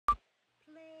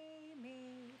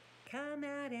Come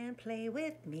out and play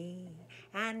with me,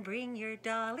 and bring your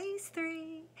dollies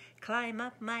 3. Climb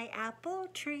up my apple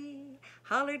tree,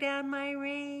 holler down my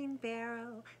rain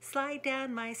barrel, slide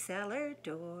down my cellar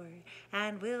door,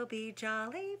 and we'll be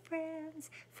jolly friends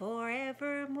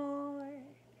forevermore.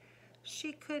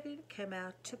 She couldn't come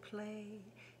out to play.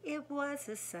 It was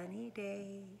a sunny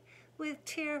day. With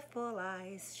tearful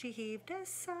eyes she heaved a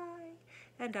sigh,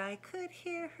 and I could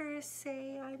hear her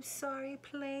say, "I'm sorry,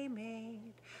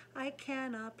 Playmate, I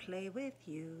cannot play with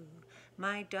you.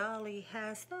 My dolly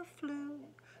has the flu.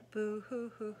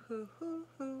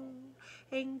 Boo-hoo-hoo-hoo-hoo-hoo.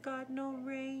 Ain't got no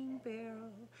rain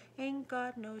barrel, ain't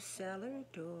got no cellar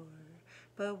door,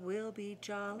 but we'll be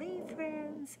jolly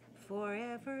friends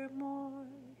forevermore."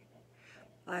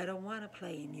 I don't want to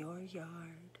play in your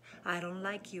yard. I don't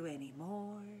like you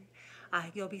anymore.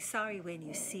 You'll be sorry when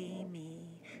you see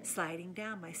me sliding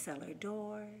down my cellar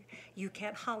door. You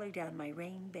can't holler down my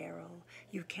rain barrel.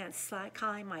 You can't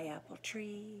climb my apple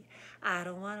tree. I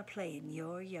don't want to play in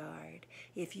your yard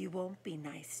if you won't be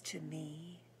nice to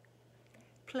me.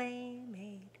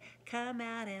 Playmate, come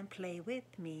out and play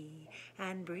with me,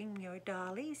 and bring your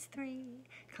dollies 3.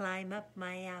 Climb up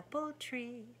my apple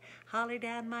tree, holler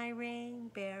down my rain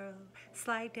barrel,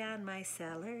 slide down my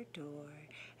cellar door,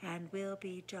 and we'll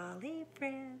be jolly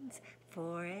friends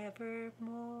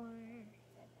forevermore.